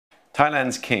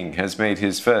Thailand's king has made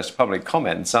his first public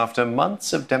comments after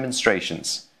months of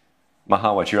demonstrations. Maha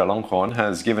Vajiralongkorn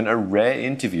has given a rare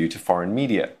interview to foreign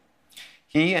media.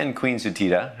 He and Queen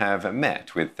Suthida have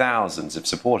met with thousands of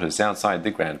supporters outside the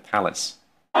Grand Palace.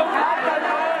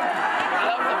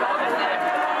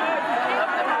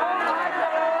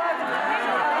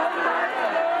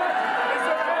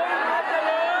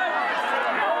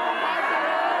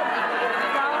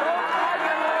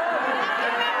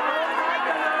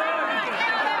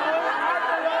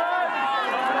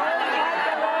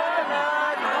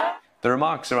 The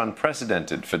remarks are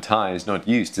unprecedented for Thais not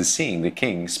used to seeing the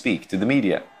king speak to the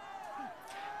media.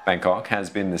 Bangkok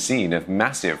has been the scene of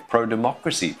massive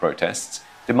pro-democracy protests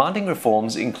demanding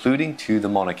reforms including to the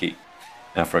monarchy.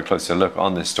 Now for a closer look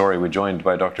on this story, we're joined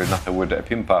by Dr. Nattavud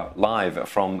Pimpa live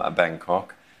from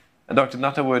Bangkok. And Dr.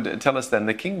 Nattavud, tell us then,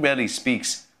 the king rarely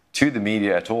speaks to the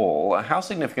media at all. How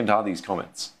significant are these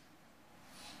comments?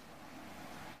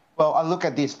 Well, I look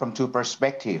at this from two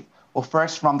perspectives. Well,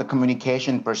 first, from the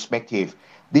communication perspective,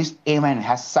 this event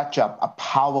has such a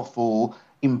powerful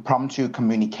impromptu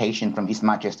communication from His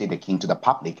Majesty the King to the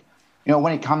public. You know,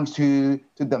 when it comes to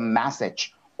the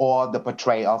message or the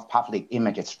portrayal of public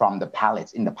images from the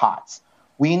palace in the past,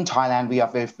 we in Thailand, we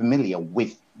are very familiar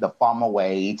with the formal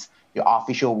ways, the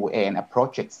official way and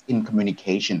approaches in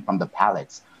communication from the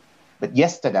palace. But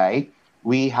yesterday,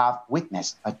 we have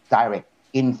witnessed a direct,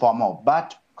 informal,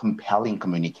 but compelling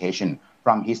communication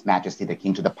from His Majesty the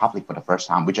King to the public for the first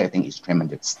time, which I think is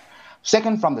tremendous.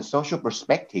 Second, from the social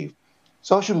perspective,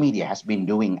 social media has been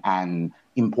doing an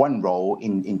important role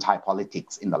in Thai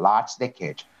politics in the last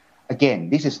decade. Again,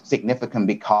 this is significant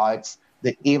because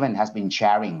the event has been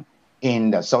sharing in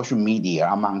the social media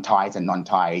among Thais and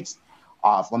non-Thais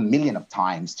for millions of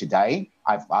times today.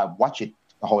 I've watched it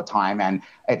the whole time, and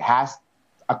it has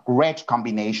a great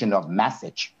combination of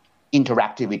message,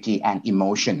 interactivity, and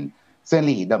emotion.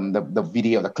 Certainly, the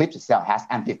video, the clip itself has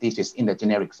antithesis in the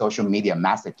generic social media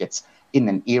messages in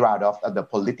an era of the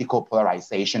political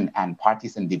polarization and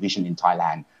partisan division in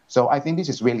Thailand. So I think this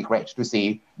is really great to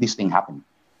see this thing happen.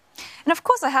 And of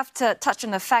course, I have to touch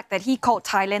on the fact that he called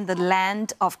Thailand the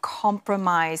land of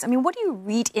compromise. I mean, what do you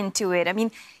read into it? I mean,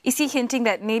 is he hinting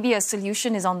that maybe a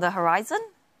solution is on the horizon?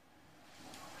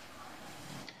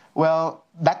 Well,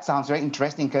 that sounds very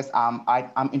interesting because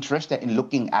I'm interested in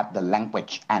looking at the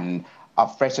language and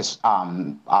phrases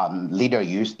leader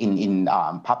use in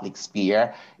public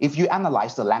sphere. If you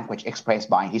analyze the language expressed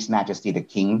by His Majesty the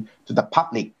King to the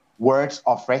public, words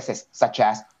or phrases such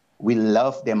as "we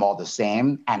love them all the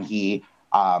same," and he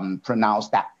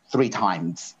pronounced that 3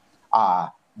 times.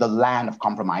 The land of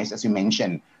compromise, as you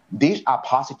mentioned, these are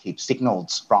positive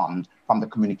signals from the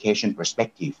communication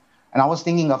perspective. And I was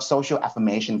thinking of social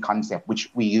affirmation concept,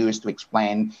 which we use to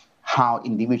explain how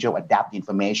individuals adapt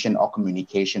information or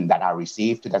communication that are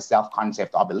received to the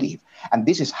self-concept or belief. And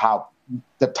this is how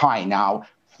the Thai now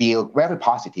feel very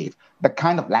positive. The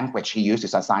kind of language he uses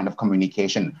is a sign of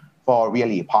communication for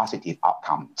really positive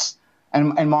outcomes.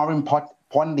 And more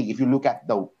importantly, if you look at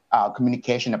the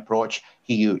communication approach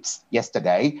he used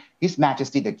yesterday, His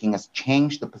Majesty the King has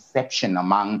changed the perception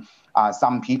among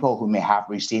some people who may have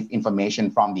received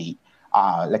information from the,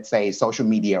 let's say, social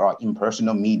media or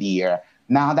impersonal media.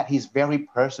 Now that he's very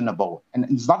personable, and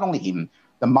it's not only him,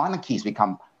 the monarchies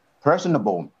become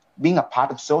personable, being a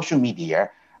part of social media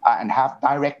and have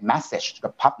direct message to the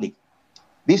public.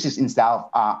 This is itself,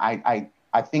 I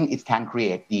think it can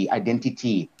create the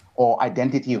identity or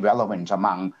identity relevance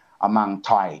among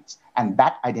Thais. And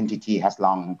that identity has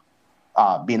long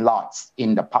been lost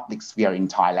in the public sphere in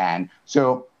Thailand.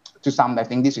 So to some, I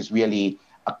think this is really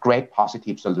a great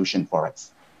positive solution for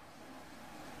us.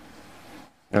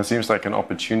 It seems like an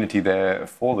opportunity there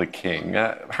for the king.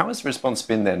 How has the response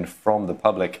been then from the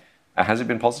public? Has it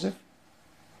been positive?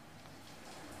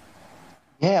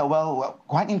 Yeah, well,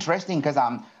 quite interesting because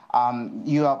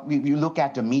you look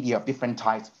at the media of different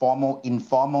types, formal,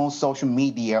 informal, social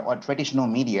media, or traditional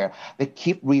media. They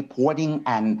keep reporting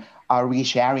and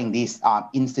resharing these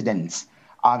incidents,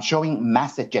 showing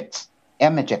messages,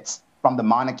 images from the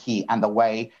monarchy and the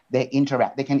way they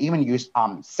interact. They can even use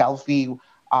selfie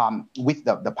with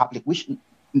the public, which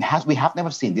we have never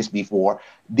seen this before.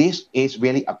 This is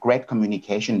really a great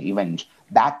communication event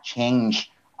that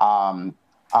changed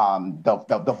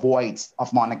the voice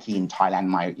of monarchy in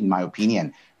Thailand, in my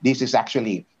opinion. This is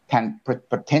actually can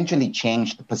potentially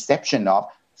change the perception of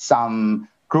some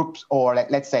groups or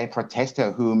let's say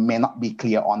protesters who may not be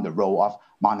clear on the role of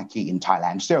monarchy in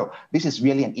Thailand. So this is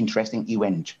really an interesting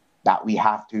event that we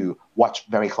have to watch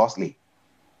very closely.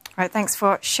 All right, thanks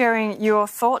for sharing your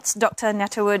thoughts, Dr.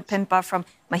 Nattavud Pimpa from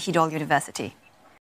Mahidol University.